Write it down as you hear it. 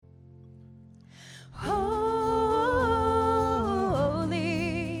Holy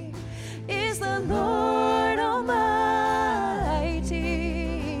is the Lord Almighty.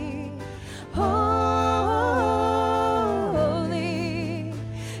 Holy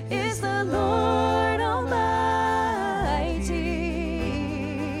is the Lord Almighty.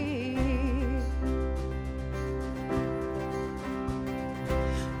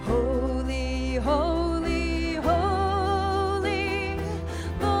 Holy, holy, holy,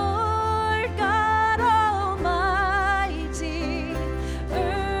 Lord God Almighty.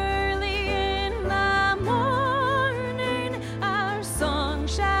 Early in the morning, our song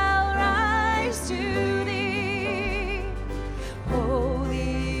shall rise to thee.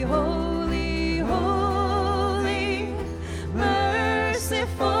 Holy, holy, holy,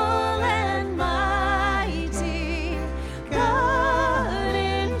 merciful and mighty, God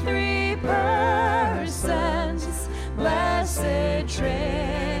in three persons, blessed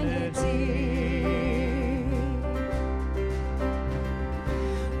Trinity.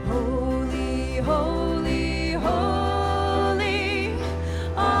 Holy, holy, holy,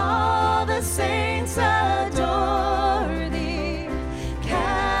 all the saints adore thee,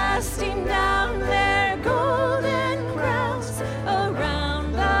 casting down their golden crowns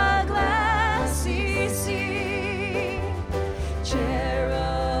around the glassy sea.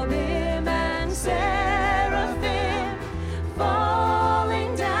 Cherubim and seraphim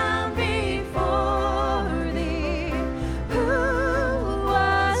falling down before thee, who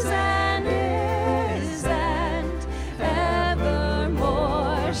was and is and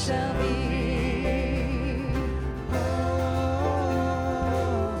evermore shall be.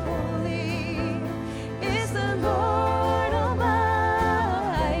 Holy is the Lord Almighty.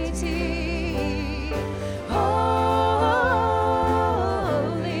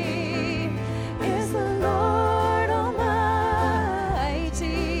 Holy is the Lord Almighty.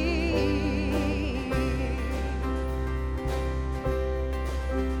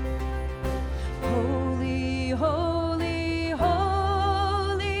 Holy, holy,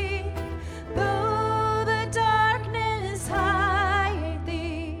 holy, though the darkness hide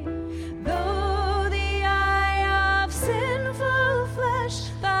thee, though the eye of sinful flesh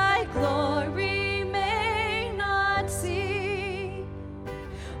thy glory may not see,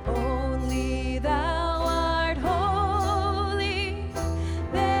 only thou art holy,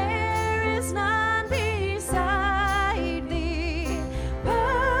 there is none beside thee,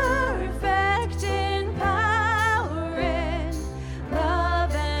 perfect in power and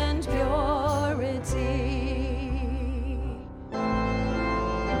love and purity.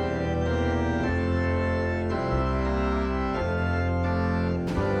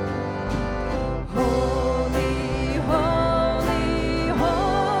 Holy, holy,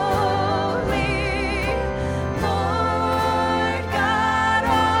 holy, Lord God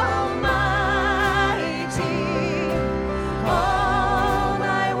Almighty. All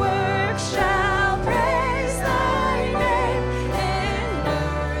thy works shall praise thy name in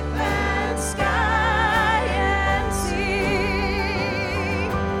earth and sky and sea.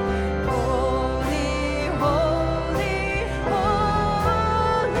 Holy, holy,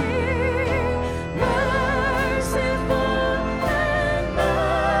 holy, merciful and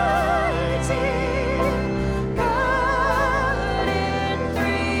mighty, God in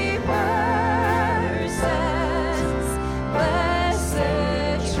three persons,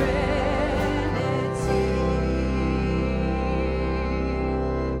 blessed Trinity.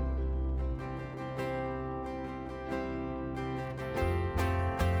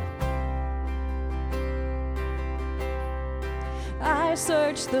 I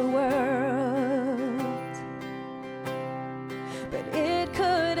searched the world, but it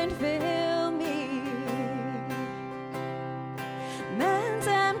couldn't fill me. Man's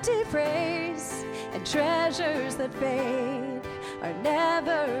empty praise and treasures that fade are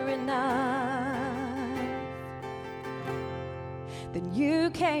never enough. Then you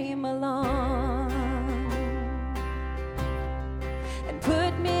came along and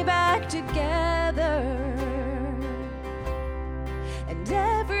put me back together, and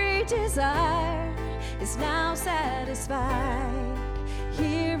every desire is now satisfied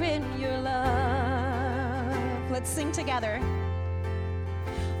here in your love. Let's sing together.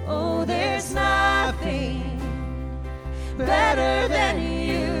 Oh, there's nothing better than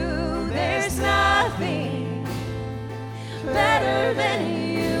you. There's nothing better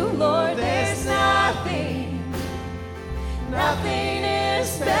than you, Lord. There's nothing, nothing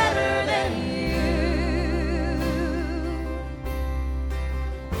is better than you.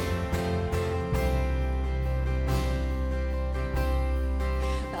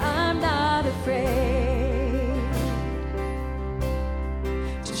 I'm not afraid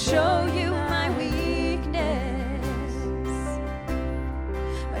to show you my weakness.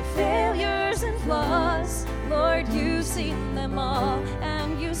 you've seen them all,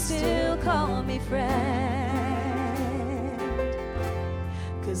 and you still call me friend.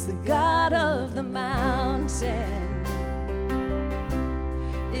 'Cause the God of the mountain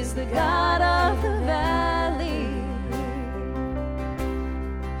is the God of the valley,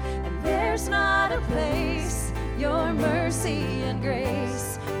 and there's not a place your mercy and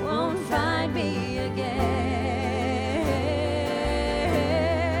grace won't find me again.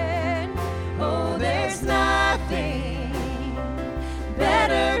 Oh, there's nothing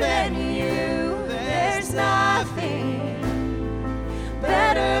better than you. There's nothing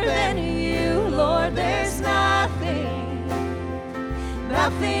better than you, Lord. There's nothing.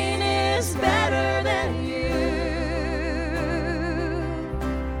 Nothing is better than you.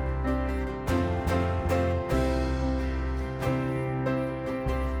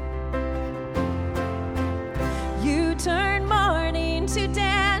 You turn mourning to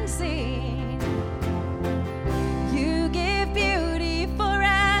dancing. You give beauty for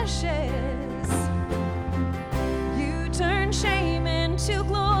ashes. You turn shame into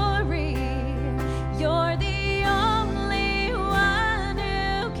glory. You're the only one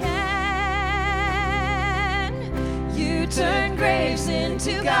who can. You turn graves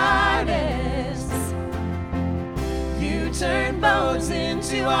into gardens. You turn boats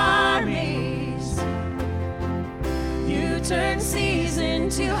into armies. You turn seas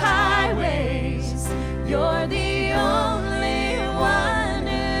into highways. You're the only one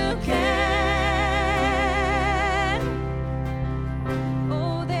who can.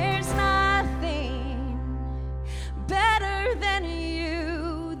 Oh, there's nothing better than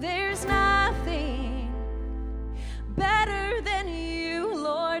you. There's nothing better than you,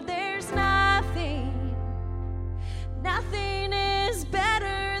 Lord. There's nothing. Nothing is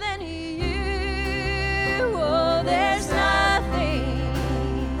better than you. Oh, there's nothing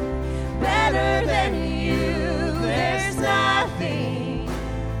better than you. There's nothing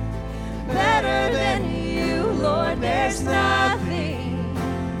better than you, Lord. There's nothing.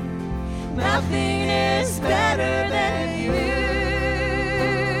 Nothing is better than you.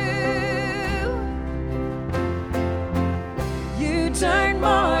 You turn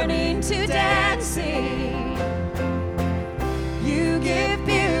mourning to dancing. You give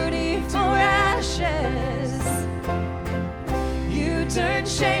beauty for ashes. You turn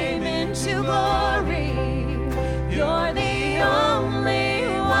shame into glory. You're the only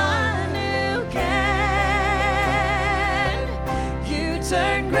one who can. You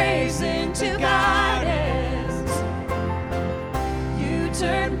turn graves into gardens. You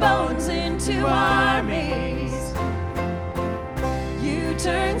turn bones into armies. You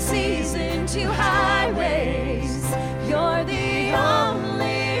turn seas into highways. You're the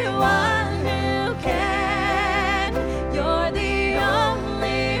only one who can. You're the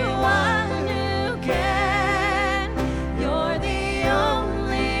only one who can. You're the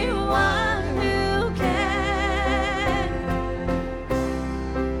only one who can.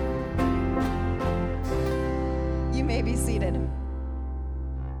 You may be seated.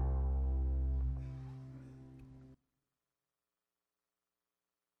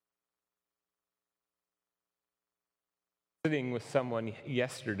 Sitting with someone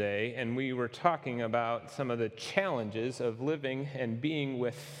yesterday, and we were talking about some of the challenges of living and being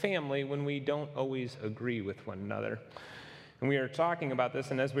with family when we don't always agree with one another. And we were talking about this,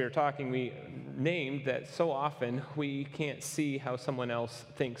 and as we were talking, we named that so often we can't see how someone else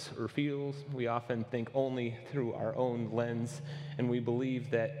thinks or feels. We often think only through our own lens, and we believe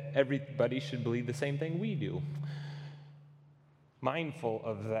that everybody should believe the same thing we do. Mindful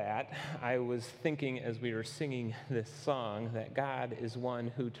of that, I was thinking as we were singing this song that God is one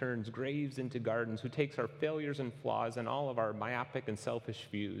who turns graves into gardens, who takes our failures and flaws and all of our myopic and selfish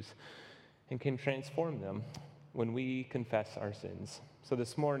views and can transform them when we confess our sins. So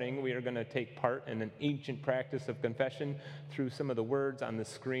this morning, we are going to take part in an ancient practice of confession through some of the words on the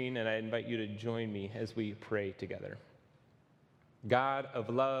screen, and I invite you to join me as we pray together. God of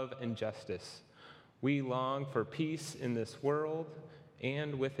love and justice, we long for peace in this world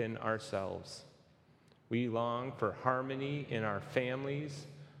and within ourselves. We long for harmony in our families,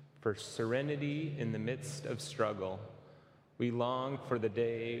 for serenity in the midst of struggle. We long for the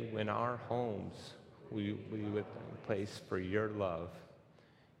day when our homes will be a place for your love.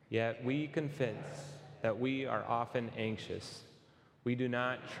 Yet we confess that we are often anxious. We do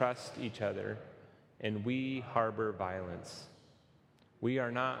not trust each other, and we harbor violence. We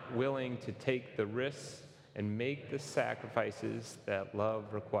are not willing to take the risks and make the sacrifices that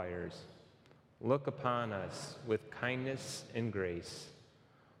love requires. Look upon us with kindness and grace.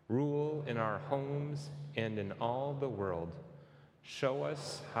 Rule in our homes and in all the world. Show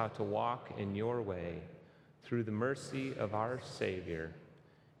us how to walk in your way. through the mercy of our Savior.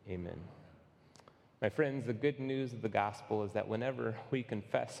 Amen. My friends, the good news of the gospel is that whenever we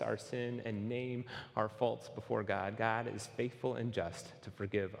confess our sin and name our faults before God, God is faithful and just to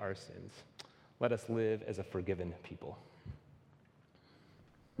forgive our sins. Let us live as a forgiven people.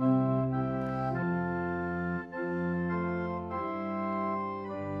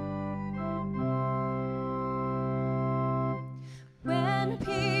 When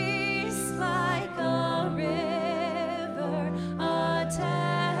peace like a river attends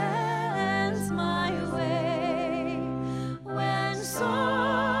my way, when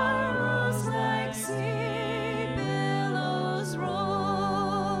sorrows like sea billows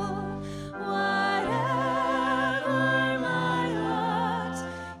roll, whatever my lot,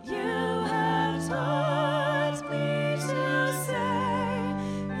 you have taught me to say,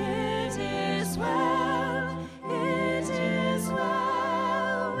 it is well, it is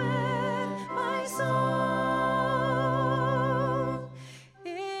well with my soul.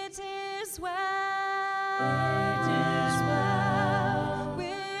 It is well. It is well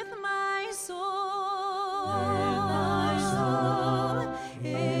with my soul.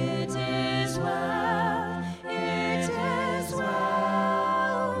 It is well. It is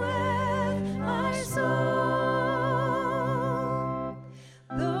well with my soul.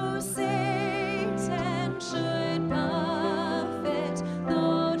 Though Satan should buffet,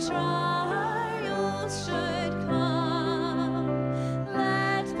 though trials should come,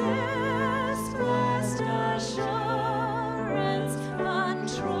 let this blessed assurance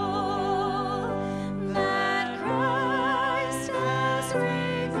control that Christ has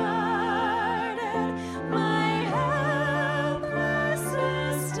regarded my helpless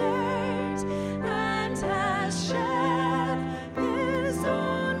estate and has shed his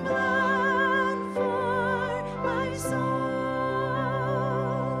own blood for my soul.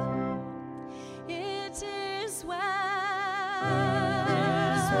 It is well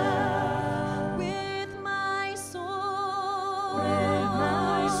with my soul.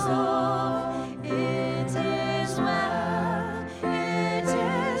 It is well. It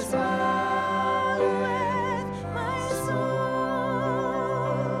is well with my soul.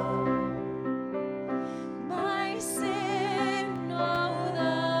 My sin know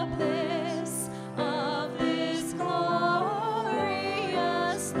the bliss of this glorious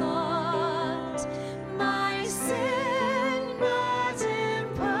thought. My sin not in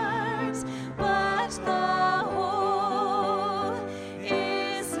parts, but the whole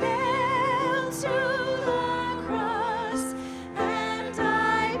is nailed to the cross, and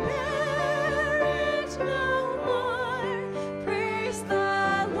I bear it no more. Praise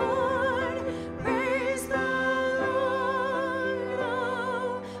the Lord, praise the Lord,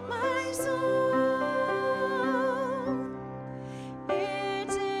 oh my soul. It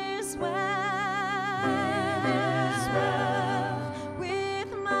is well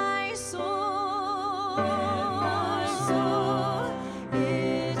with my soul.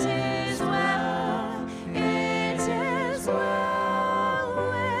 It is well. It is well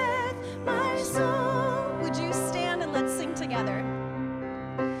with my soul. Would you stand and let's sing together?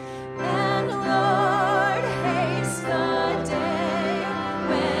 And Lord, haste the day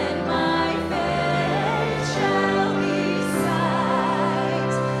when my faith shall be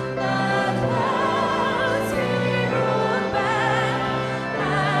sight. The clouds be rolled back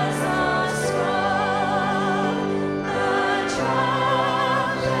as a scroll. The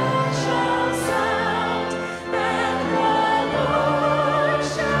trumpet shall sound, and the Lord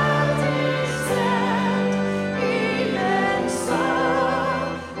shall descend. Even so,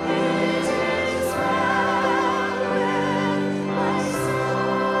 it is well with my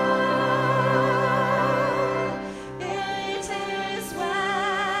soul. It is well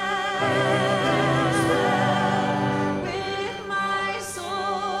with my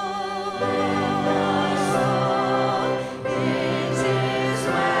soul. It is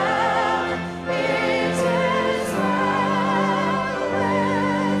well. It is well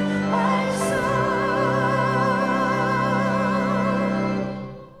with my soul.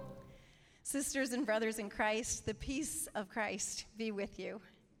 Sisters and brothers in Christ, the peace of Christ be with you.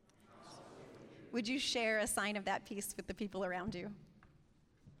 Would you share a sign of that peace with the people around you?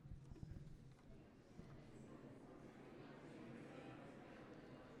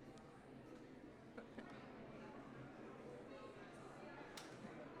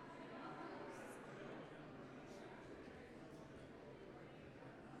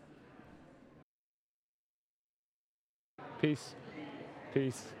 Peace.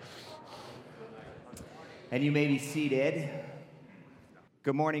 Peace. And you may be seated.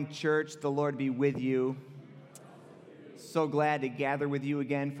 Good morning, church. The Lord be with you. So glad to gather with you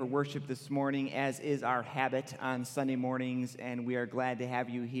again for worship this morning, as is our habit on Sunday mornings, and we are glad to have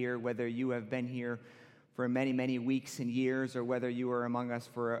you here, whether you have been here for many, many weeks and years, or whether you are among us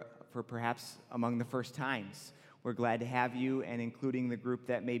for perhaps among the first times. We're glad to have you, and including the group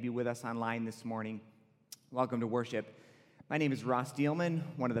that may be with us online this morning. Welcome to worship. My name is Ross Dielman,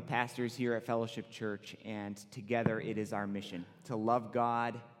 one of the pastors here at Fellowship Church, and together it is our mission to love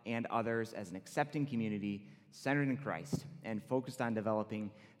God and others as an accepting community centered in Christ and focused on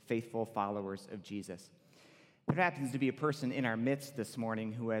developing faithful followers of Jesus. There happens to be a person in our midst this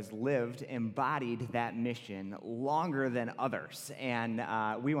morning who has embodied that mission longer than others, and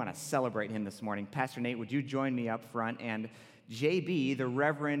we want to celebrate him this morning. Pastor Nate, would you join me up front? And JB, the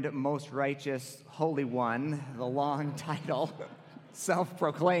Reverend Most Righteous Holy One, the long title,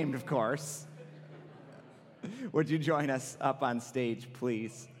 self-proclaimed, of course. Would you join us up on stage,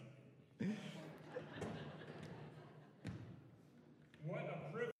 please? What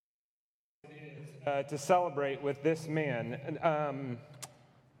a privilege it is to celebrate with this man. Got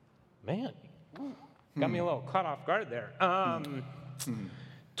me a little caught off guard there.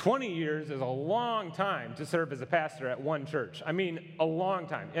 20 years is a long time to serve as a pastor at one church. I mean, a long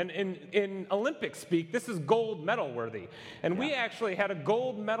time. And in Olympic speak, this is gold medal worthy. And we actually had a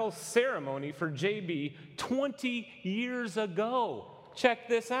gold medal ceremony for JB 20 years ago. Check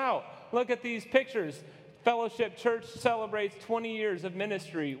this out. Look at these pictures. Fellowship Church celebrates 20 years of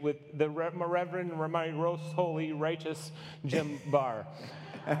ministry with the Reverend Most Holy Righteous Jim Barr.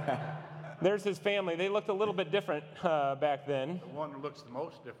 There's his family. They looked a little bit different back then. The one that looks the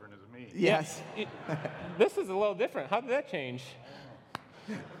most different is me. Yes. This is a little different. How did that change?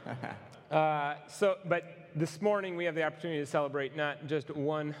 But this morning we have the opportunity to celebrate not just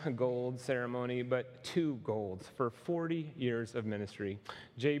one gold ceremony, but 2 golds for 40 years of ministry.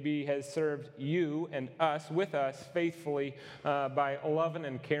 JB has served you and us, with us, faithfully by loving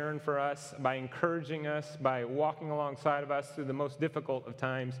and caring for us, by encouraging us, by walking alongside of us through the most difficult of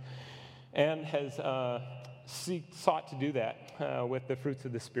times, and has sought to do that with the fruits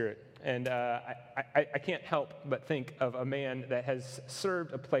of the Spirit. And I can't help but think of a man that has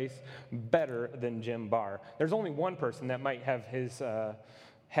served a place better than Jim Barr. There's only one person that might have his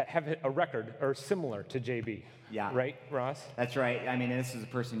have a record or similar to JB. Yeah. Right, Ross? That's right. I mean, this is a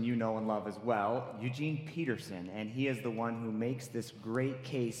person you know and love as well, Eugene Peterson, and he is the one who makes this great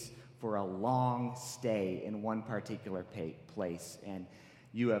case for a long stay in one particular place. And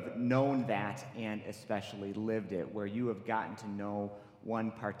you have known that and especially lived it, where you have gotten to know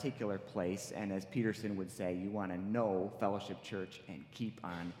one particular place, and as Peterson would say, you want to know Fellowship Church and keep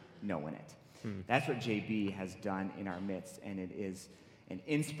on knowing it. That's what JB has done in our midst, and it is an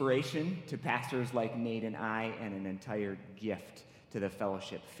inspiration to pastors like Nate and I, and an entire gift to the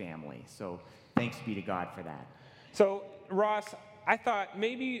Fellowship family. So thanks be to God for that. So, Ross, I thought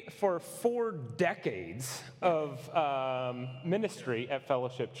maybe for 4 decades of ministry at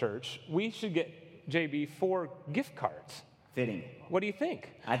Fellowship Church, we should get JB 4 gift cards. Fitting. What do you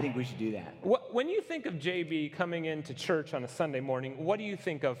think? I think we should do that. When you think of JB coming into church on a Sunday morning, what do you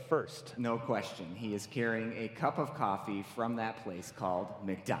think of first? No question. He is carrying a cup of coffee from that place called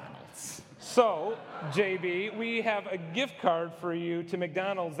McDonald's. So, JB, we have a gift card for you to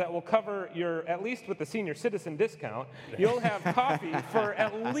McDonald's that will cover your, at least with the senior citizen discount, you'll have coffee for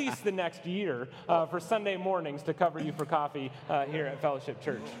at least the next year for Sunday mornings to cover you for coffee here at Fellowship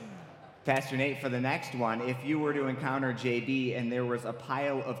Church. Pastor Nate, for the next one, if you were to encounter JB and there was a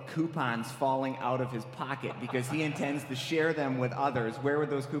pile of coupons falling out of his pocket because he intends to share them with others, where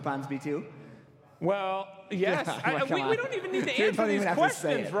would those coupons be to? Well, yes. We don't even need to answer these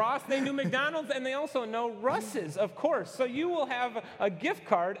questions, Ross. They knew McDonald's, and they also know Russ's, of course. So you will have a gift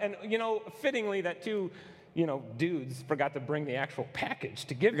card, and, fittingly that 2 dudes forgot to bring the actual package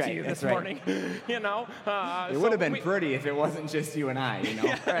to give to you this morning. It would have been pretty if it wasn't just you and I,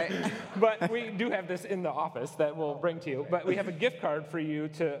 Yeah. Right? But we do have this in the office that we'll bring to you. But we have a gift card for you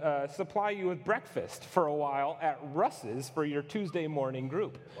to supply you with breakfast for a while at Russ's for your Tuesday morning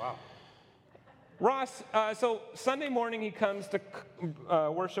group. Wow. Ross, so Sunday morning he comes to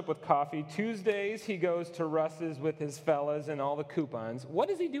worship with coffee. Tuesdays he goes to Russ's with his fellas and all the coupons. What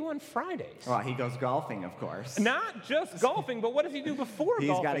does he do on Fridays? Well, he goes golfing, of course. Not just golfing, but what does he do before golfing?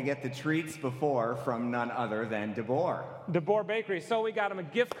 He's got to get the treats before from none other than DeBoer. DeBoer Bakery. So we got him a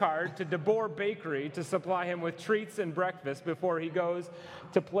gift card to DeBoer Bakery to supply him with treats and breakfast before he goes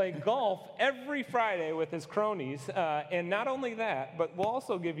to play golf every Friday with his cronies. And not only that, but we'll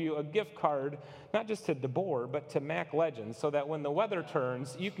also give you a gift card, not just to DeBoer, but to Mac Legends, so that when the weather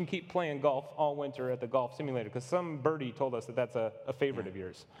turns, you can keep playing golf all winter at the golf simulator, because some birdie told us that that's a favorite of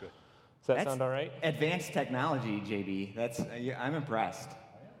yours. Good. Does that That's sound all right? Advanced technology, JB. I'm impressed.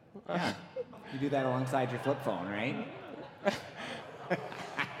 Yeah. You do that alongside your flip phone, right?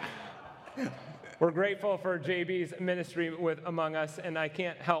 We're grateful for JB's ministry among us, and I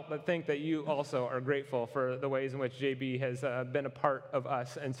can't help but think that you also are grateful for the ways in which JB has been a part of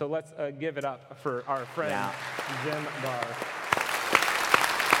us. And so let's give it up for our friend, Jim Barr.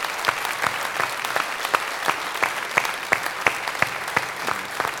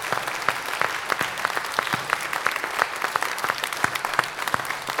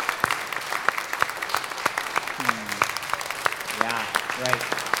 Yeah, right.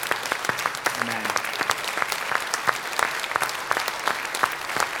 Amen.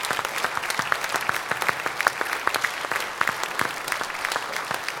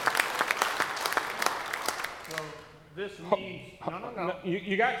 So this means, no.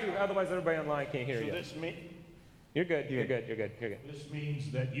 You got to, otherwise everybody online can't hear So you. this You're good. You're good. This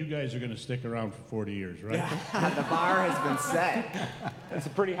means that you guys are going to stick around for 40 years, right? The bar has been set. It's a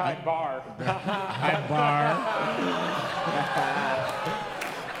pretty high bar. High bar.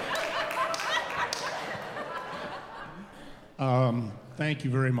 Thank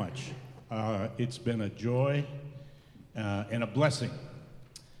you very much. It's been a joy and a blessing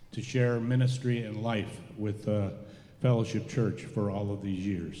to share ministry and life with Fellowship Church for all of these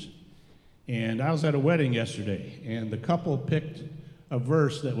years. And I was at a wedding yesterday, and the couple picked a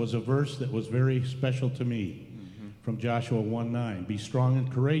verse that was very special to me, from Joshua 1:9. Be strong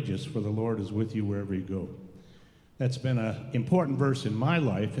and courageous, for the Lord is with you wherever you go. That's been an important verse in my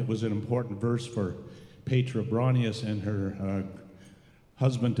life. It was an important verse for Petra Bronius and her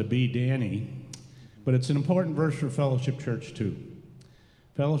husband-to-be, Danny. But it's an important verse for Fellowship Church, too.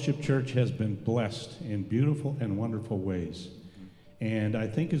 Fellowship Church has been blessed in beautiful and wonderful ways. And I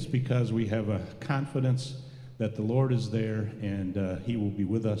think it's because we have a confidence that the Lord is there and He will be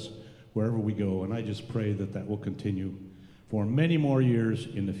with us wherever we go. And I just pray that that will continue for many more years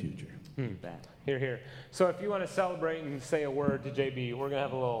in the future. Here, here. So if you want to celebrate and say a word to JB, we're going to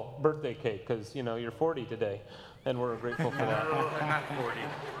have a little birthday cake because, you're 40 today, and we're grateful for that. I'm not 40.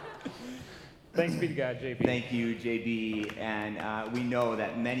 Thanks be to God, JB. Thank you, JB. And we know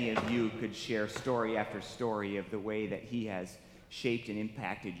that many of you could share story after story of the way that he has shaped and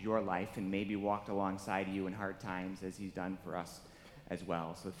impacted your life and maybe walked alongside you in hard times as he's done for us as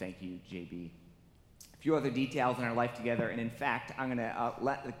well. So thank you, JB. A few other details in our life together, and in fact, I'm going to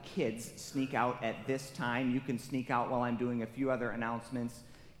let the kids sneak out at this time. You can sneak out while I'm doing a few other announcements.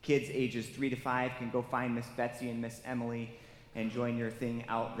 Kids ages 3 to 5 can go find Miss Betsy and Miss Emily and join your thing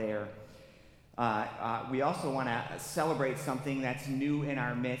out there. We also want to celebrate something that's new in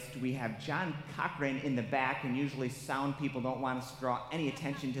our midst. We have John Cochran in the back, and usually sound people don't want us to draw any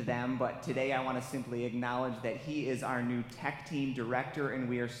attention to them, but today I want to simply acknowledge that he is our new tech team director, and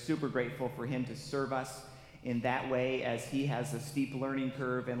we are super grateful for him to serve us in that way, as he has a steep learning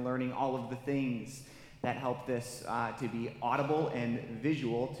curve and learning all of the things that help this to be audible and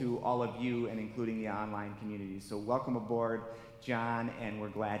visual to all of you, and including the online community. So welcome aboard, John, and we're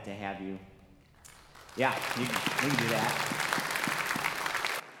glad to have you. Yeah, you can do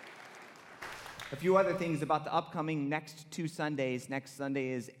that. A few other things about the upcoming next 2 Sundays. Next Sunday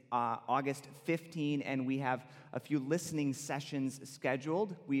is August 15, and we have a few listening sessions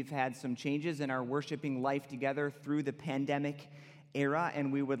scheduled. We've had some changes in our worshiping life together through the pandemic era,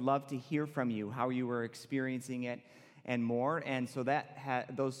 and we would love to hear from you, how you were experiencing it and more. And so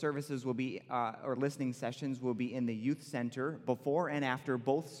those services will be, or listening sessions will be in the youth center before and after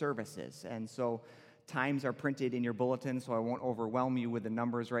both services. And so times are printed in your bulletin, so I won't overwhelm you with the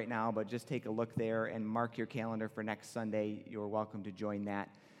numbers right now, but just take a look there and mark your calendar for next Sunday. You're welcome to join that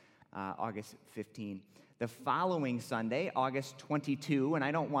August 15. The following Sunday, August 22, and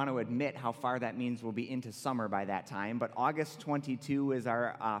I don't want to admit how far that means we'll be into summer by that time, but August 22 is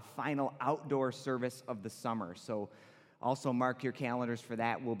our final outdoor service of the summer. So also mark your calendars for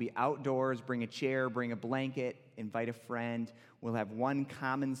that. We'll be outdoors. Bring a chair, bring a blanket, invite a friend. We'll have one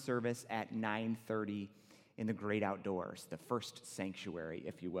common service at 9:30 in the great outdoors, the first sanctuary,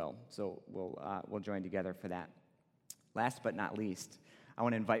 if you will. So we'll join together for that. Last but not least, I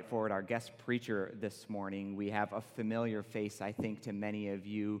want to invite forward our guest preacher this morning. We have a familiar face, I think, to many of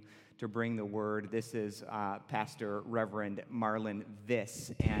you to bring the word. This is Pastor Reverend Marlon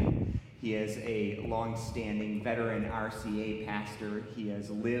Viss, and he is a long-standing veteran RCA pastor. He has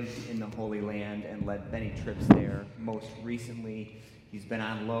lived in the Holy Land and led many trips there. Most recently, he's been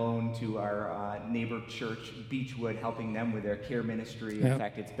on loan to our neighbor church, Beechwood, helping them with their care ministry. In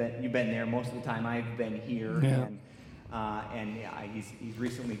fact, you've been there most of the time I've been here. Yeah. And He's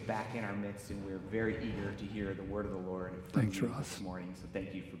recently back in our midst, and we're very eager to hear the word of the Lord from Thanks, you Ross. this morning. So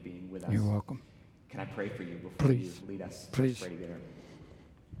thank you for being with us. You're welcome. Can I pray for you before Please. you lead us? Please. Let's pray together.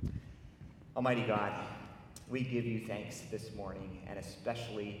 Almighty God, we give you thanks this morning, and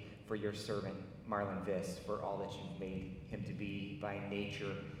especially for your servant, Marlon Viss, for all that you've made him to be by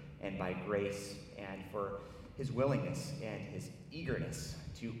nature and by grace, and for his willingness and his eagerness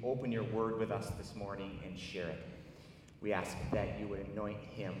to open your word with us this morning and share it. We ask that you would anoint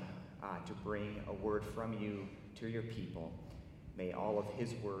him to bring a word from you to your people. May all of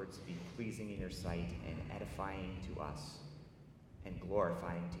his words be pleasing in your sight and edifying to us and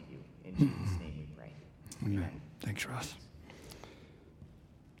glorifying to you. In Jesus' name we pray. Amen. Thanks, Ross.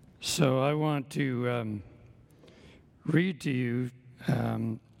 So I want to read to you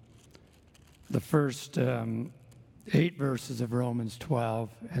the first 8 verses of Romans 12,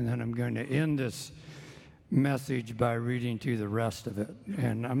 and then I'm going to end this message by reading to you the rest of it.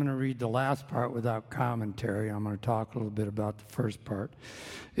 And I'm going to read the last part without commentary. I'm going to talk a little bit about the first part.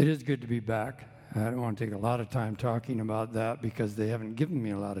 It is good to be back. I don't want to take a lot of time talking about that because they haven't given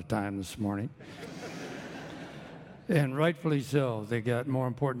me a lot of time this morning. And rightfully so. They got more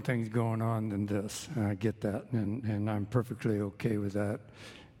important things going on than this. I get that, and I'm perfectly okay with that.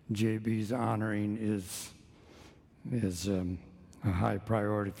 JB's honoring is a high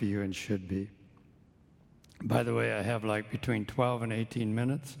priority for you and should be. By the way, I have like between 12 and 18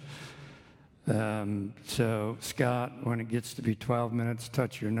 minutes. So, Scott, when it gets to be 12 minutes,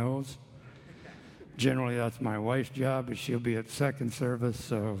 touch your nose. Generally, that's my wife's job, but she'll be at second service,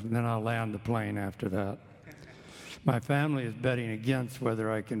 so then I'll land the plane after that. My family is betting against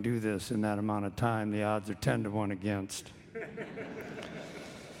whether I can do this in that amount of time. The odds are 10 to 1 against.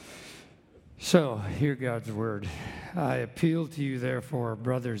 So, hear God's word. I appeal to you, therefore,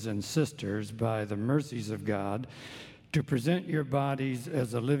 brothers and sisters, by the mercies of God, to present your bodies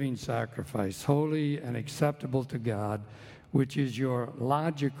as a living sacrifice, holy and acceptable to God, which is your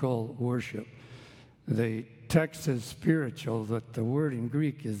logical worship. The text is spiritual, but the word in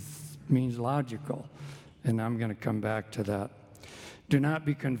Greek means logical, and I'm going to come back to that. Do not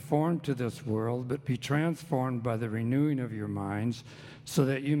be conformed to this world, but be transformed by the renewing of your minds, so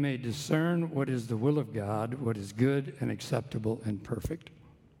that you may discern what is the will of God, what is good and acceptable and perfect.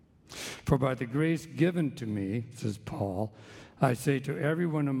 For by the grace given to me, says Paul, I say to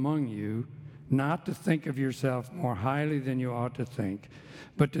everyone among you, not to think of yourself more highly than you ought to think,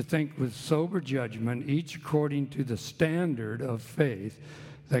 but to think with sober judgment, each according to the standard of faith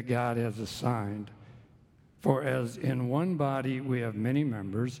that God has assigned. For as in one body we have many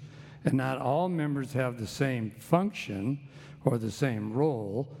members, and not all members have the same function or the same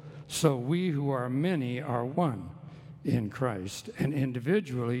role, so we who are many are one in Christ, and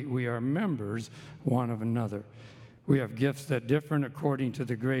individually we are members one of another. We have gifts that differ according to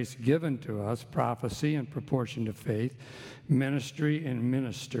the grace given to us, prophecy in proportion to faith, ministry in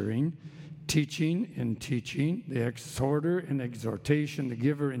ministering, teaching in teaching, the exhorter in exhortation, the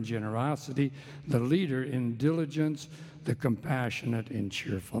giver in generosity, the leader in diligence, the compassionate in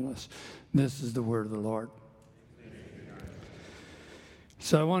cheerfulness. This is the word of the Lord.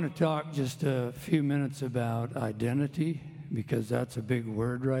 So I want to talk just a few minutes about identity, because that's a big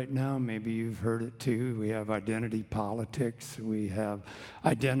word right now. Maybe you've heard it too. We have identity politics. We have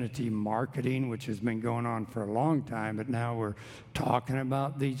identity marketing, which has been going on for a long time, but now we're talking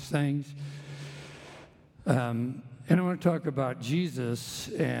about these things. And I want to talk about Jesus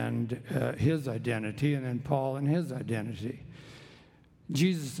and his identity, and then Paul and his identity.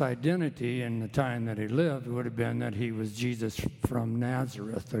 Jesus' identity in the time that he lived would have been that he was Jesus from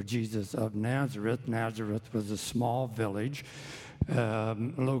Nazareth, or Jesus of Nazareth. Nazareth was a small village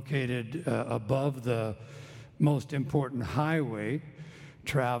located above the most important highway,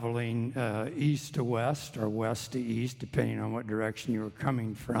 traveling east to west or west to east, depending on what direction you were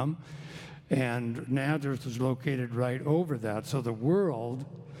coming from. And Nazareth was located right over that. So the world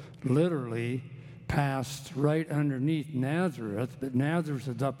literally passed right underneath Nazareth, but Nazareth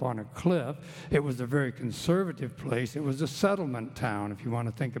is up on a cliff. It was a very conservative place. It was a settlement town. If you want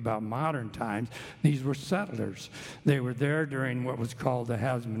to think about modern times, these were settlers. They were there during what was called the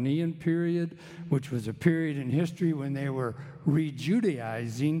Hasmonean period, which was a period in history when they were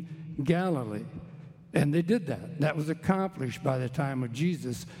re-Judaizing Galilee. And they did that. That was accomplished by the time of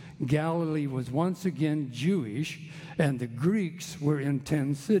Jesus. Galilee was once again Jewish, and the Greeks were in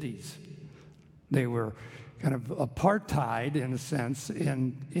 10 cities. They were kind of apartheid, in a sense,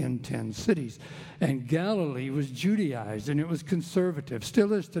 in 10 cities. And Galilee was Judaized, and it was conservative.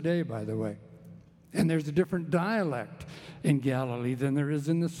 Still is today, by the way. And there's a different dialect in Galilee than there is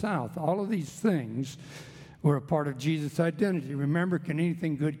in the south. All of these things were a part of Jesus' identity. Remember, can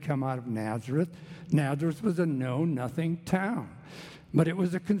anything good come out of Nazareth? Nazareth was a know-nothing town. But it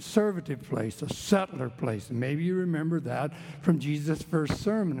was a conservative place, a settler place. And maybe you remember that from Jesus' first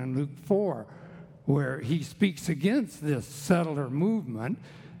sermon in Luke 4, where he speaks against this settler movement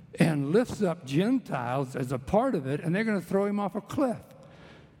and lifts up Gentiles as a part of it, and they're going to throw him off a cliff.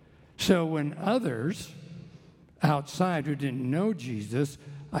 So when others outside who didn't know Jesus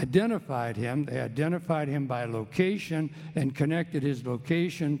identified him, they identified him by location and connected his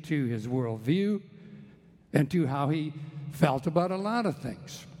location to his worldview and to how he felt about a lot of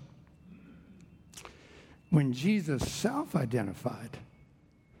things. When Jesus self-identified,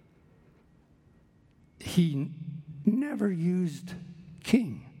 he never used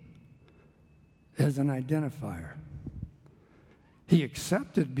king as an identifier. He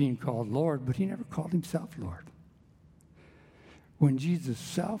accepted being called Lord, but he never called himself Lord. When Jesus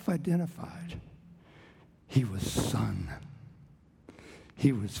self-identified, he was son.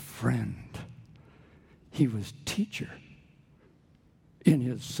 He was friend. He was teacher. In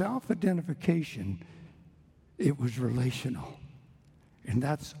his self-identification, it was relational. And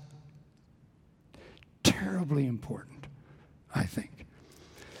that's terribly important, I think.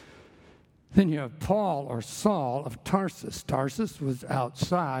 Then you have Paul or Saul of Tarsus. Tarsus was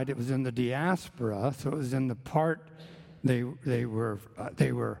outside. It was in the diaspora, so it was in the part they were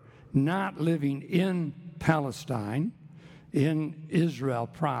not living in Palestine, in Israel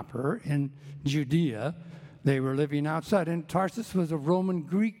proper, in Judea. They were living outside. And Tarsus was a Roman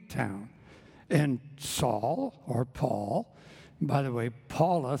Greek town. And Saul or Paul, by the way,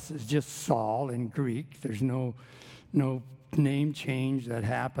 Paulus is just Saul in Greek. There's no name change that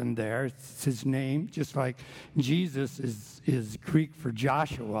happened there. It's his name, just like Jesus is Greek for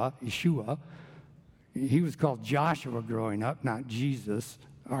Joshua, Yeshua. He was called Joshua growing up, not Jesus.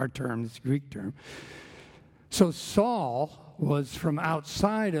 Our term is Greek term. So Saul was from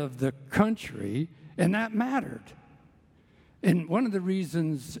outside of the country, and that mattered. And one of the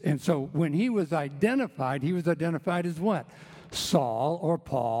reasons, and so when he was identified as what? Saul or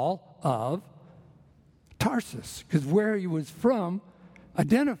Paul of Tarsus, because where he was from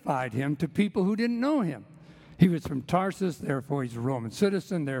identified him to people who didn't know him. He was from Tarsus, therefore he's a Roman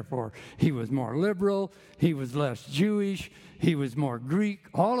citizen, therefore he was more liberal, he was less Jewish, he was more Greek.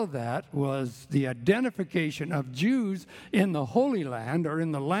 All of that was the identification of Jews in the Holy Land or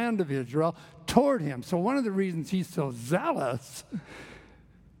in the land of Israel toward him. So one of the reasons he's so zealous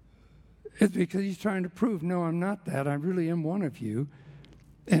is because he's trying to prove, no, I'm not that. I really am one of you.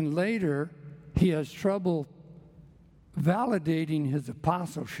 And later, he has trouble validating his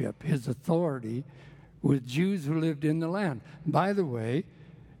apostleship, his authority, with Jews who lived in the land. By the way,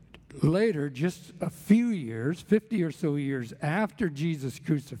 later, just a few years, 50 or so years after Jesus'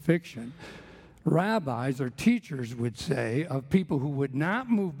 crucifixion, rabbis or teachers would say of people who would not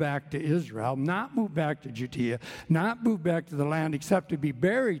move back to Israel, not move back to Judea, not move back to the land except to be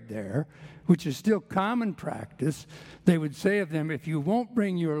buried there, which is still common practice, they would say of them, if you won't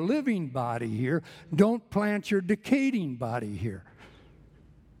bring your living body here, don't plant your decaying body here.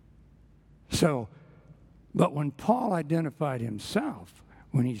 So, but when Paul identified himself,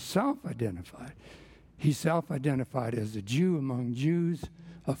 when he self-identified as a Jew among Jews,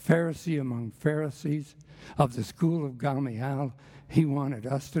 a Pharisee among Pharisees, of the school of Gamaliel. He wanted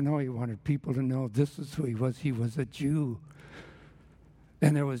us to know, he wanted people to know this is who he was. He was a Jew.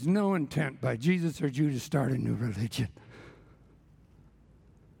 And there was no intent by Jesus or Jew to start a new religion.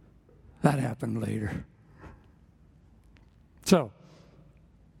 That happened later. So,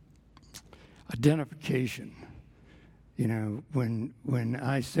 identification. You know, when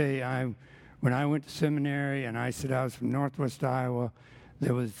I say when I went to seminary and I said I was from Northwest Iowa,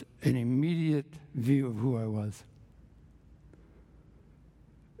 there was an immediate view of who I was.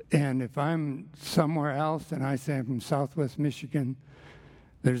 And if I'm somewhere else and I say I'm from Southwest Michigan,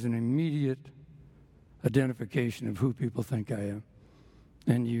 there's an immediate identification of who people think I am.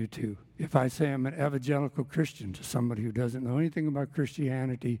 And you too. If I say I'm an evangelical Christian to somebody who doesn't know anything about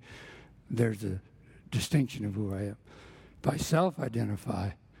Christianity, there's a distinction of who I am. If I self-identify,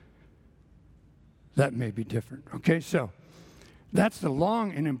 that may be different. Okay, so that's the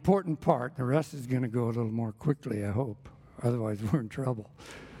long and important part. The rest is going to go a little more quickly, I hope. Otherwise, we're in trouble.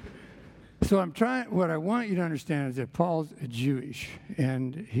 So what I want you to understand is that Paul's Jewish,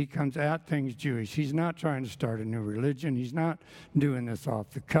 and he comes at things Jewish. He's not trying to start a new religion. He's not doing this off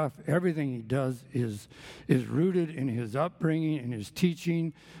the cuff. Everything he does is rooted in his upbringing and his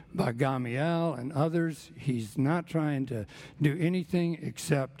teaching by Gamaliel and others. He's not trying to do anything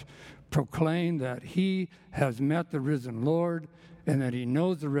except proclaim that he has met the risen Lord and that he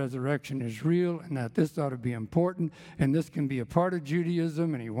knows the resurrection is real and that this ought to be important and this can be a part of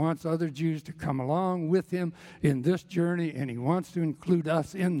Judaism, and he wants other Jews to come along with him in this journey, and he wants to include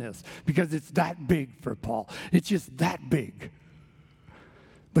us in this because it's that big for Paul. It's just that big.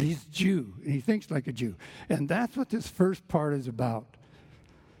 But he's a Jew, and he thinks like a Jew. And that's what this first part is about.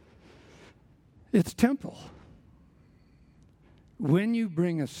 It's temple. When you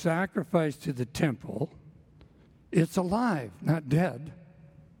bring a sacrifice to the temple, it's alive, not dead.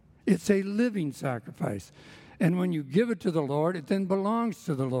 It's a living sacrifice. And when you give it to the Lord, it then belongs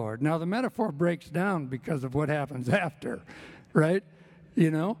to the Lord. Now, the metaphor breaks down because of what happens after, right?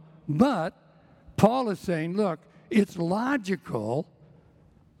 You know? But Paul is saying, look, it's logical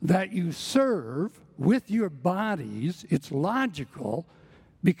that you serve with your bodies. It's logical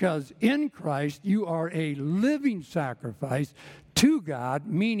because in Christ you are a living sacrifice to God,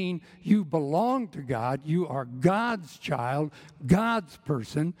 meaning you belong to God. You are God's child, God's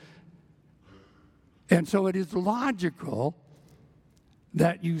person. And so it is logical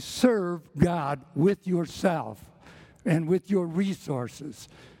that you serve God with yourself and with your resources.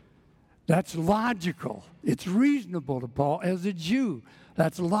 That's logical. It's reasonable to Paul as a Jew.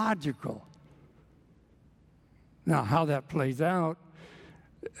 That's logical. Now, how that plays out,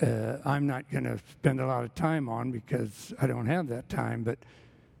 I'm not going to spend a lot of time on because I don't have that time, but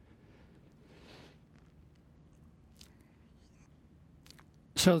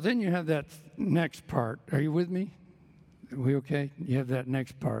so then you have that next part. Are you with me? Are we okay? You have that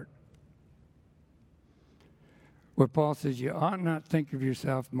next part where Paul says you ought not think of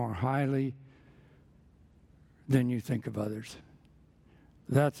yourself more highly than you think of others.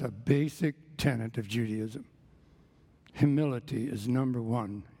 That's a basic tenet of Judaism. Humility is number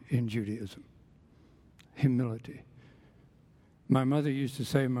one in Judaism. Humility. My mother used to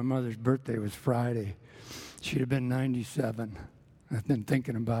say my mother's birthday was Friday. She'd have been 97. I've been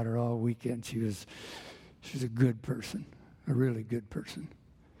thinking about her all weekend. She's a good person, a really good person.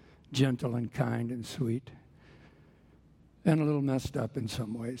 Gentle and kind and sweet. And a little messed up in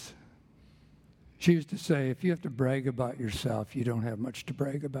some ways. She used to say, if you have to brag about yourself, you don't have much to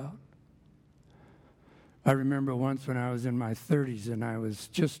brag about. I remember once when I was in my 30s and I was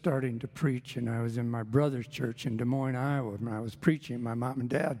just starting to preach, and I was in my brother's church in Des Moines, Iowa, and I was preaching. My mom and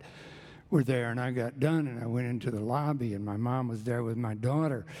dad were there, and I got done, and I went into the lobby, and my mom was there with my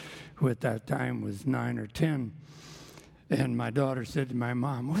daughter, who at that time was 9 or 10. And my daughter said to my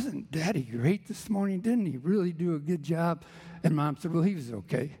mom, wasn't Daddy great this morning? Didn't he really do a good job? And Mom said, well, he was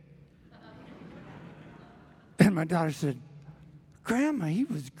okay. And my daughter said, Grandma, he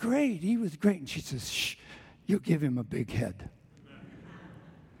was great. He was great. And she says, shh, you'll give him a big head.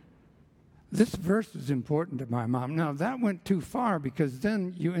 This verse is important to my mom. Now, that went too far because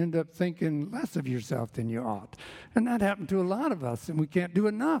then you end up thinking less of yourself than you ought. And that happened to a lot of us, and we can't do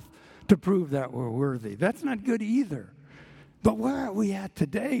enough to prove that we're worthy. That's not good either. But where are we at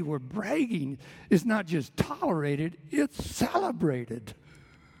today where bragging is not just tolerated, it's celebrated?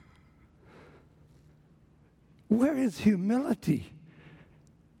 Where is humility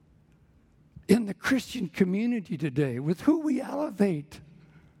in the Christian community today with who we elevate?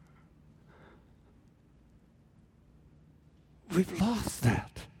 We've lost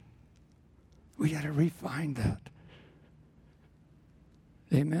that. We got to refine that.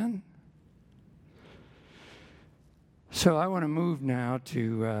 Amen? So I want to move now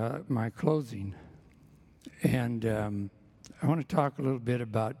to my closing. And I want to talk a little bit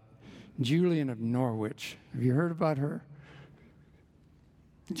about Julian of Norwich. Have you heard about her?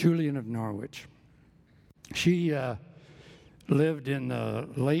 Julian of Norwich. She lived in the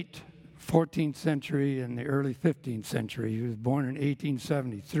late 14th century and the early 15th century. She was born in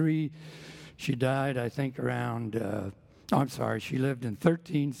 1873. She died, I think, around, she lived in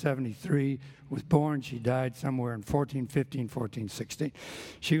 1373, was born, she died somewhere in 1415, 1416.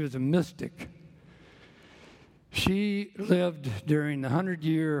 She was a mystic. She lived during the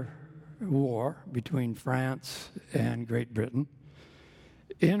 100-Year War between France and Great Britain.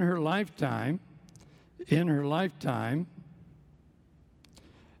 In her lifetime, there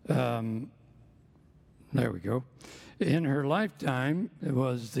we go. In her lifetime, it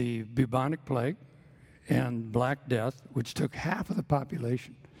was the bubonic plague and Black Death, which took half of the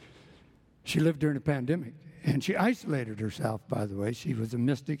population. She lived during a pandemic, and she isolated herself, by the way. She was a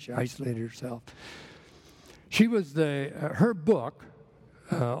mystic. She isolated herself. She was her book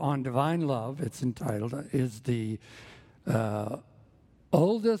on divine love, it's entitled, is the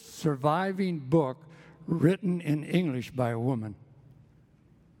oldest surviving book written in English by a woman.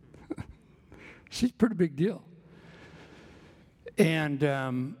 She's a pretty big deal. And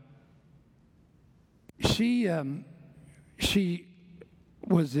she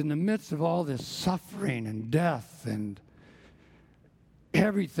was in the midst of all this suffering and death, and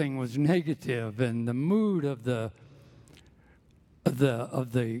everything was negative, and the mood of the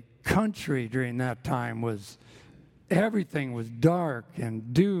country during that time was, everything was dark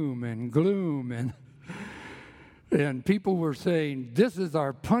and doom and gloom, and people were saying, this is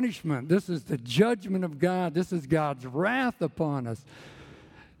our punishment, this is the judgment of God, this is God's wrath upon us.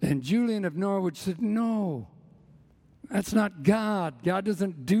 And Julian of Norwich said, no, that's not God. God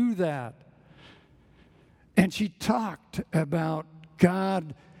doesn't do that. And she talked about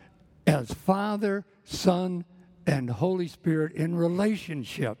God as Father, Son, and Holy Spirit in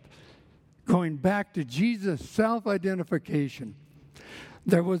relationship, going back to Jesus' self-identification.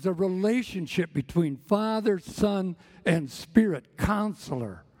 There was a relationship between Father, Son, and Spirit,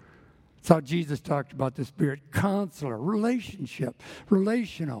 Counselor. That's how Jesus talked about the Spirit, Counselor, relationship,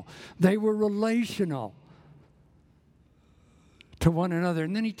 relational. They were relational to one another.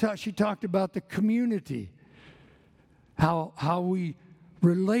 And then she talked about the community, how we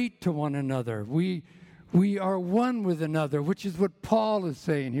relate to one another. We are one with another, which is what Paul is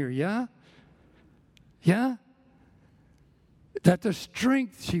saying here, yeah? Yeah? That the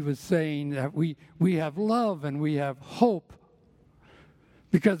strength, she was saying, that we have love and we have hope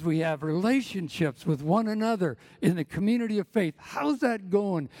because we have relationships with one another in the community of faith. How's that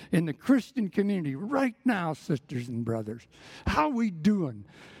going in the Christian community right now, sisters and brothers? How are we doing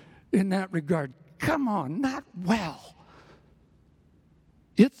in that regard? Come on, not well.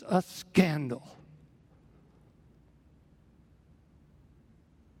 It's a scandal.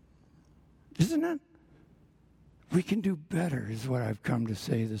 Isn't it? We can do better, is what I've come to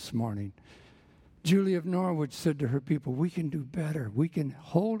say this morning. Julie of Norwich said to her people, we can do better. We can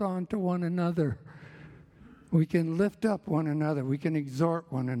hold on to one another. We can lift up one another. We can exhort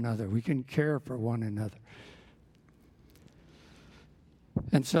one another. We can care for one another.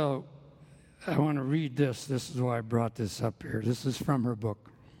 And so I want to read this. This is why I brought this up here. This is from her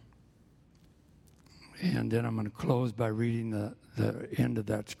book. And then I'm going to close by reading the end of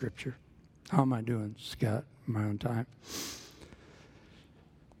that scripture. How am I doing, Scott, in my own time?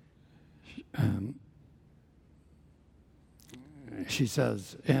 She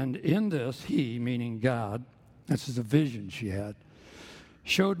says, and in this, he, meaning God, this is a vision she had,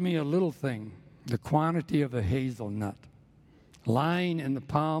 showed me a little thing, the quantity of a hazelnut, lying in the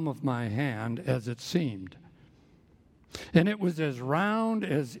palm of my hand as it seemed. And it was as round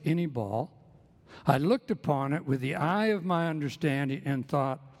as any ball. I looked upon it with the eye of my understanding and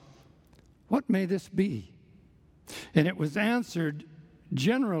thought, what may this be? And it was answered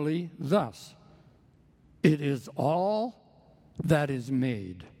generally thus, it is all that is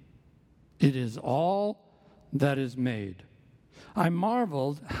made. It is all that is made. I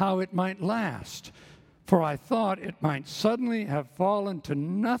marveled how it might last, for I thought it might suddenly have fallen to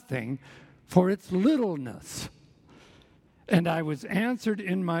nothing for its littleness. And I was answered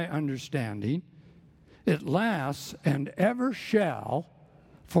in my understanding, it lasts and ever shall,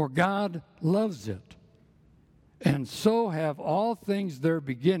 for God loves it. And so have all things their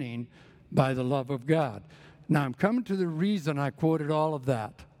beginning by the love of God. Now I'm coming to the reason I quoted all of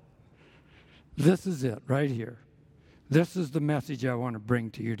that. This is it right here. This is the message I want to bring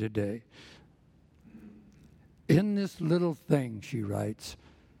to you today. In this little thing, she writes,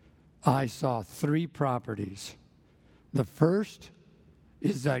 I saw 3 properties. The first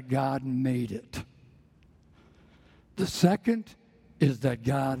is that God made it. The second is that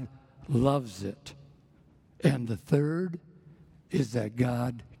God loves it. And the third is that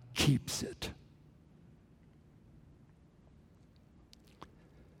God keeps it.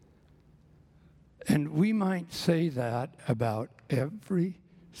 And we might say that about every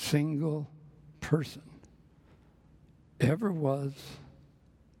single person, ever was,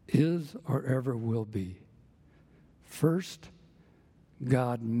 is, or ever will be. First,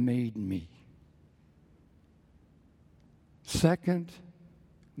 God made me. Second,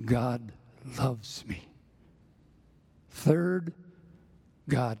 God loves me. Third,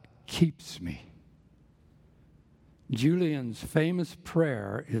 God keeps me. Julian's famous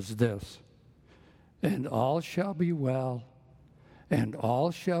prayer is this, and all shall be well, and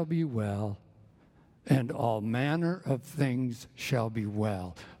all shall be well, and all manner of things shall be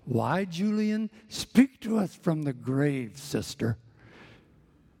well. Why, Julian? Speak to us from the grave, sister.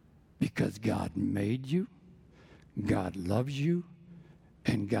 Because God made you, God loves you,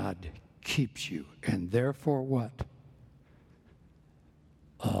 and God keeps you. And therefore what?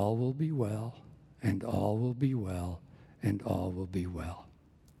 All will be well, and all will be well, and all will be well.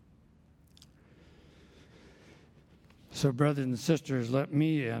 So, brothers and sisters, let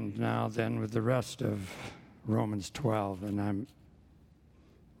me end now then with the rest of Romans 12, and I'm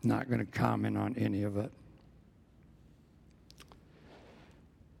not going to comment on any of it.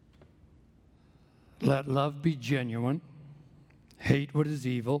 Let love be genuine. Hate what is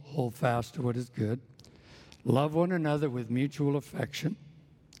evil. Hold fast to what is good. Love one another with mutual affection.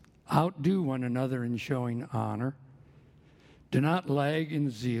 Outdo one another in showing honor. Do not lag in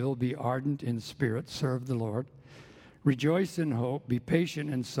zeal. Be ardent in spirit. Serve the Lord. Rejoice in hope. Be patient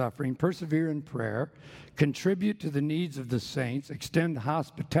in suffering. Persevere in prayer. Contribute to the needs of the saints. Extend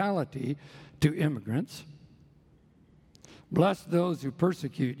hospitality to immigrants. Bless those who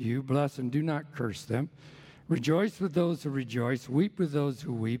persecute you. Bless and do not curse them. Rejoice with those who rejoice. Weep with those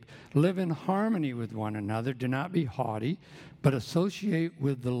who weep. Live in harmony with one another. Do not be haughty, but associate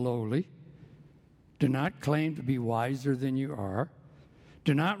with the lowly. Do not claim to be wiser than you are.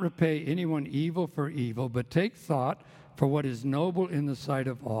 Do not repay anyone evil for evil, but take thought for what is noble in the sight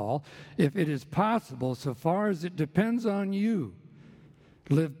of all. If it is possible, so far as it depends on you,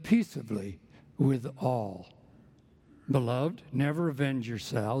 live peaceably with all. Beloved, never avenge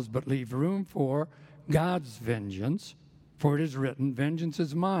yourselves, but leave room for God's vengeance, for it is written, vengeance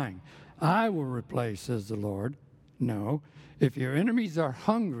is mine. I will repay, says the Lord. No, if your enemies are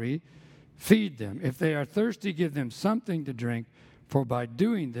hungry, feed them. If they are thirsty, give them something to drink, for by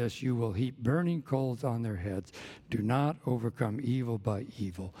doing this you will heap burning coals on their heads. Do not overcome evil by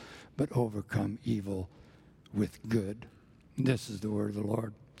evil, but overcome evil with good. This is the word of the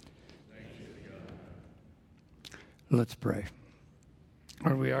Lord. Let's pray.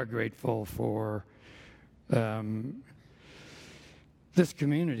 Lord, we are grateful for this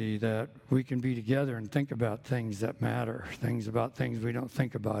community, that we can be together and think about things that matter, things we don't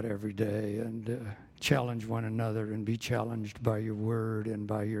think about every day, and challenge one another and be challenged by your word and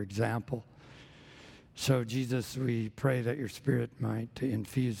by your example. So, Jesus, we pray that your Spirit might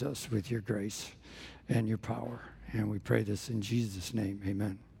infuse us with your grace and your power. And we pray this in Jesus' name.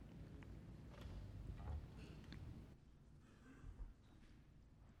 Amen.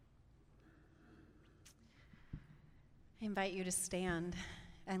 I invite you to stand,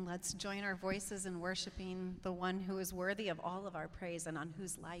 and let's join our voices in worshiping the one who is worthy of all of our praise and on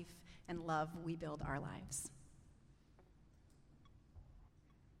whose life and love we build our lives.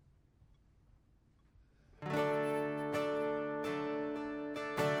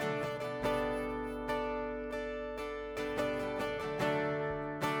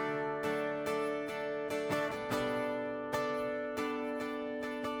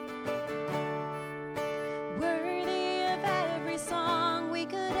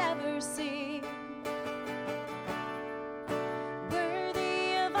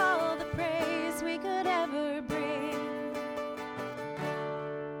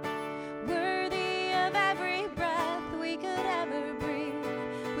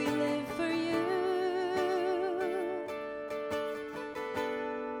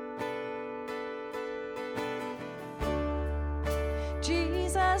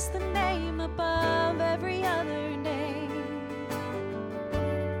 Jesus, the name above every other name.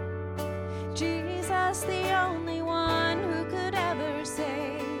 Jesus, the only one who could ever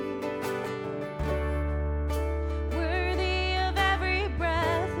save. Worthy of every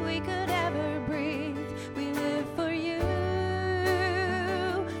breath we could ever breathe. We live for you.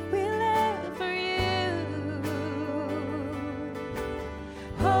 We live for you.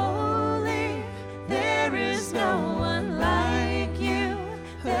 Holy, there is no one like you.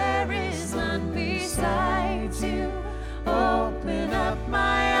 There is none besides you. Open up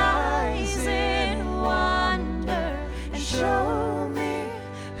my eyes in wonder and show me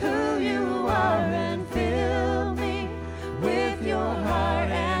who you are, and fill me with your heart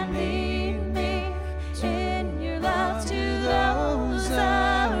and lead me in your love to those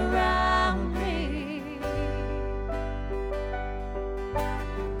around me.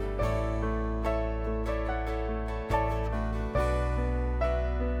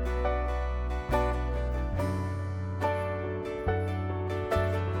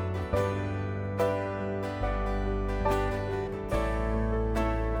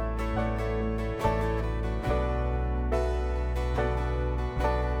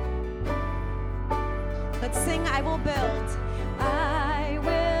 Let's sing, I will build. I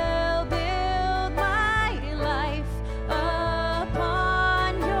will build my life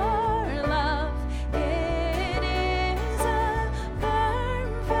upon your love. It is a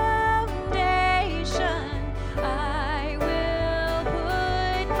firm foundation. I will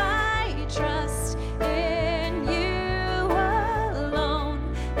put my trust in you alone,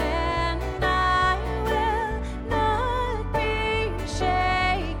 and I will not be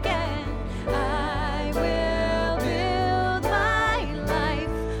shaken. I will build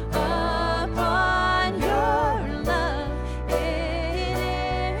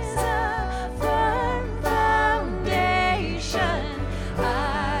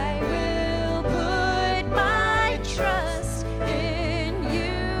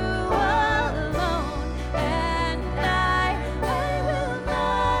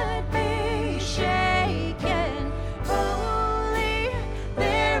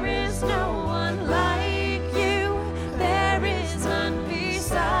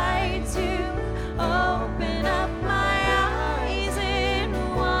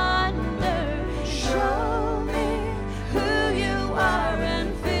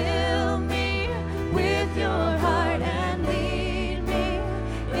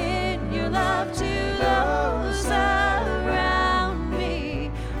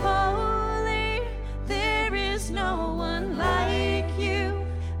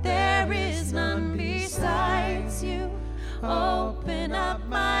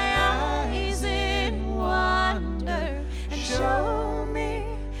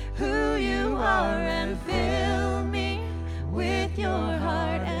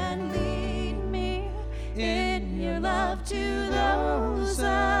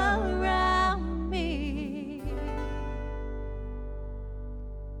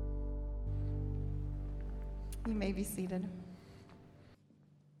You may be seated.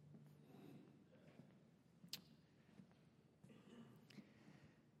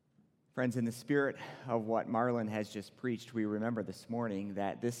 Friends, in the spirit of what Marlon has just preached, we remember this morning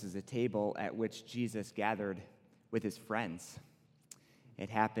that this is a table at which Jesus gathered with his friends. It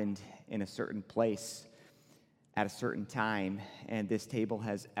happened in a certain place at a certain time, and this table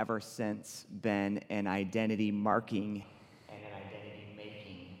has ever since been an identity-marking and an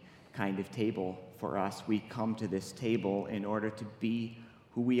identity-making kind of table for us. We come to this table in order to be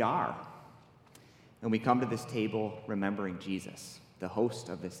who we are. And we come to this table remembering Jesus, the host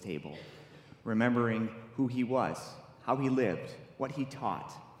of this table, remembering who he was, how he lived, what he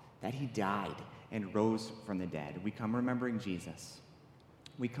taught, that he died and rose from the dead. We come remembering Jesus.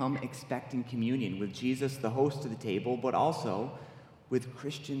 We come expecting communion with Jesus, the host of the table, but also with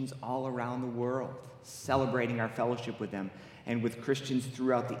Christians all around the world, celebrating our fellowship with them, and with Christians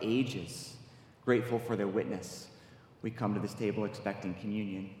throughout the ages, grateful for their witness. We come to this table expecting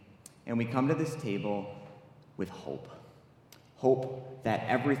communion, and we come to this table with hope. Hope that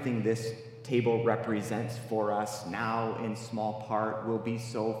everything this table represents for us now in small part will be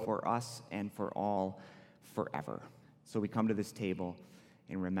so for us and for all forever. So we come to this table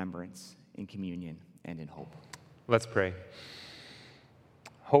in remembrance, in communion, and in hope. Let's pray.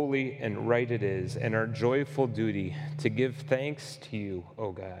 Holy and right it is, and our joyful duty to give thanks to you,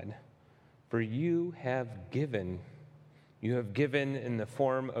 O God, for you have given in the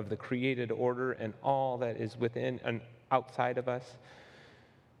form of the created order and all that is within and outside of us.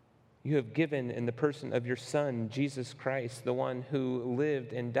 You have given in the person of your Son, Jesus Christ, the one who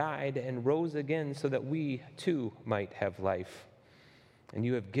lived and died and rose again so that we too might have life. And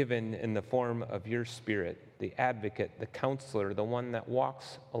you have given in the form of your Spirit, the advocate, the counselor, the one that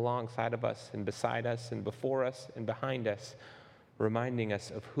walks alongside of us and beside us and before us and behind us, reminding us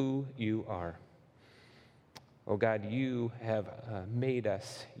of who you are. Oh God, you have made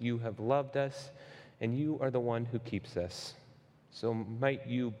us, you have loved us, and you are the one who keeps us. So might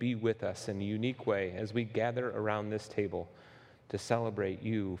you be with us in a unique way as we gather around this table to celebrate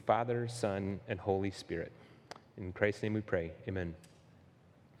you, Father, Son, and Holy Spirit. In Christ's name we pray, amen.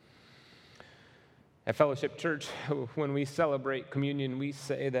 At Fellowship Church, when we celebrate communion, we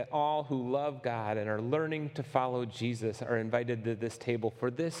say that all who love God and are learning to follow Jesus are invited to this table, for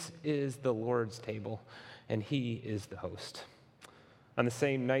this is the Lord's table, and he is the host. On the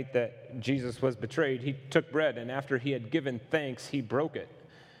same night that Jesus was betrayed, he took bread, and after he had given thanks, he broke it.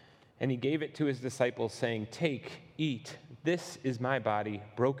 And he gave it to his disciples, saying, "Take, eat, this is my body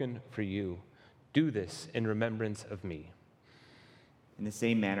broken for you. Do this in remembrance of me." In the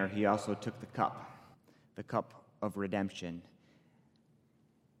same manner, he also took the cup of redemption.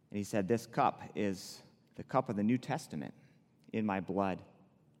 And he said, "This cup is the cup of the New Testament in my blood.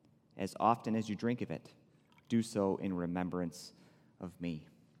 As often as you drink of it, do so in remembrance of me."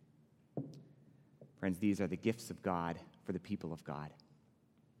 Friends, these are the gifts of God for the people of God.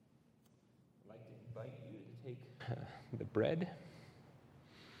 I'd like to invite you to take the bread.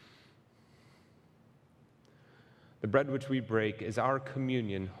 The bread which we break is our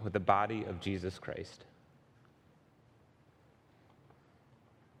communion with the body of Jesus Christ.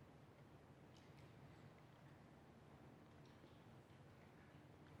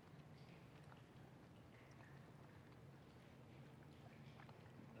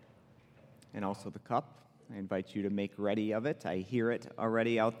 And also the cup. I invite you to make ready of it. I hear it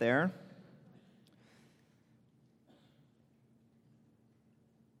already out there.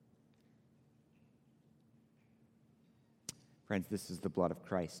 Friends, this is the blood of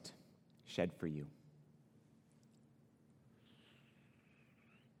Christ shed for you.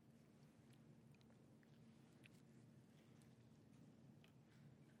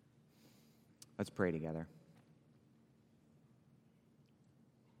 Let's pray together.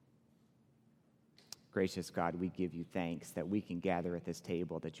 Gracious God, we give you thanks that we can gather at this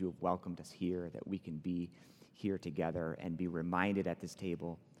table, that you have welcomed us here, that we can be here together and be reminded at this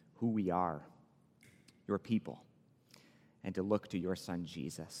table who we are, your people, and to look to your Son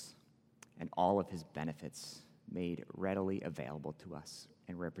Jesus and all of his benefits made readily available to us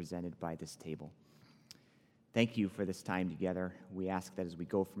and represented by this table. Thank you for this time together. We ask that as we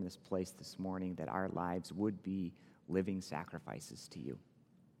go from this place this morning, that our lives would be living sacrifices to you,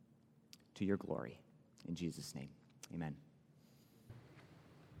 to your glory. In Jesus' name, amen.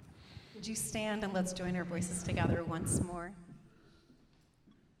 Would you stand and let's join our voices together once more?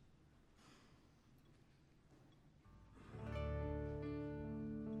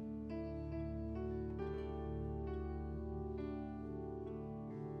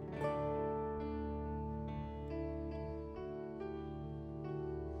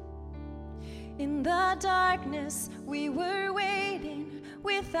 In the darkness, we were waiting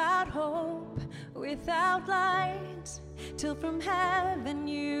without hope, without light, till from heaven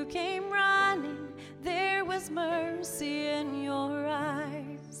you came running. There was mercy in your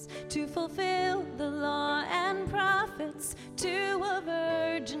eyes to fulfill the law and prophets. To a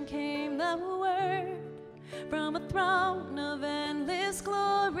virgin came the word, from a throne of endless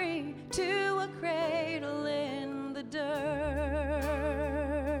glory to a cradle in the dirt.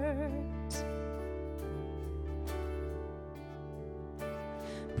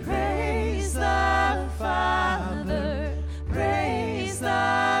 Praise the Father, praise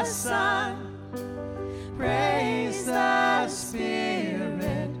the Son, praise the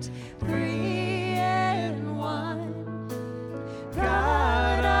Spirit, three in one.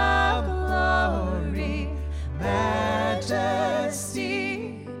 God of glory, majesty,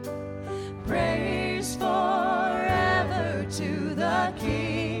 praise forever to the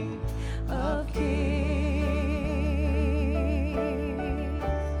King of Kings.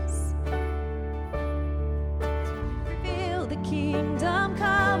 Reveal the kingdom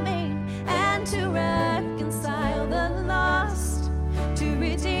coming, and to reconcile the lost, to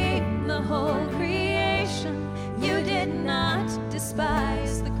redeem the whole creation. You did not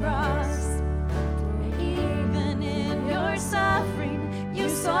despise the cross. Even in your suffering, you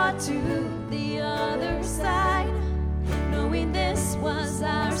saw to the other side, knowing this was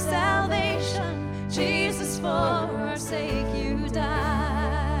our salvation. Jesus, for our sake you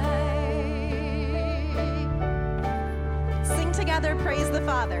died. Sing together, praise the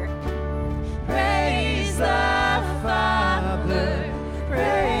Father. Praise the Father,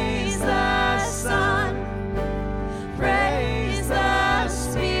 praise the Son, praise the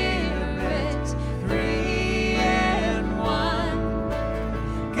Spirit, three in one.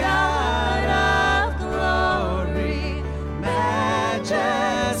 God of glory, majesty,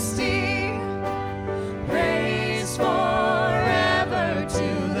 praise forever to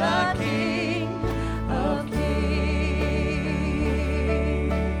the King of Kings.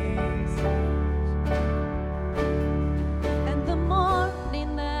 And the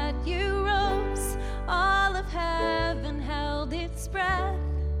morning that you rose, all of heaven held its breath,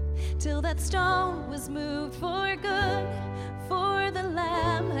 till that stone was moved for good, for the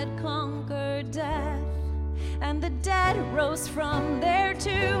Lamb had conquered death. And the dead rose from their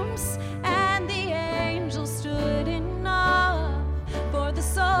tombs, and the angels stood in awe, for the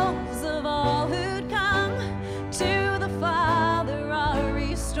souls of all who'd come to the Father are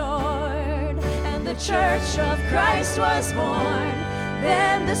restored. And the church of Christ was born,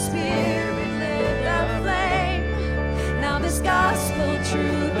 then the Spirit lit a flame. Now this gospel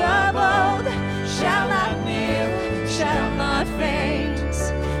truth of old shall not kneel, shall not faint.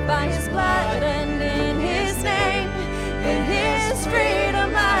 By his blood and in his name, in his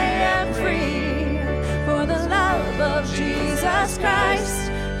freedom I am free. For the love of Jesus Christ,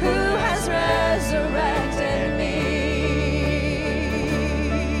 who has resurrected me.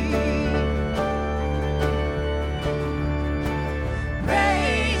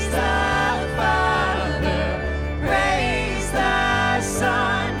 Praise the Father, praise the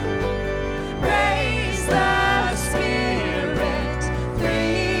Son, praise the Spirit,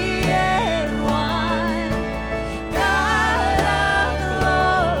 three in one. God of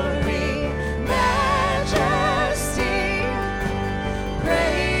glory, majesty,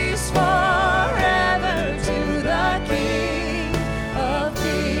 praise forever to the King of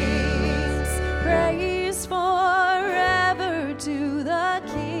Kings. Praise forever to the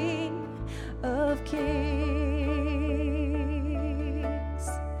King of Kings.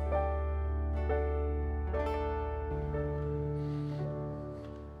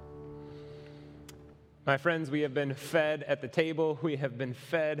 My friends, we have been fed at the table, we have been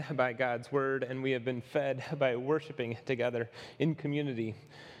fed by God's word, and we have been fed by worshiping together in community.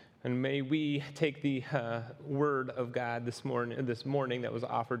 And may we take the word of God this morning that was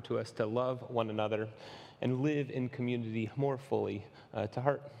offered to us to love one another and live in community more fully to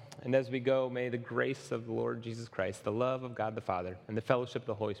heart. And as we go, may the grace of the Lord Jesus Christ, the love of God the Father, and the fellowship of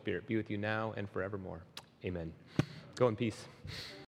the Holy Spirit be with you now and forevermore. Amen. Go in peace.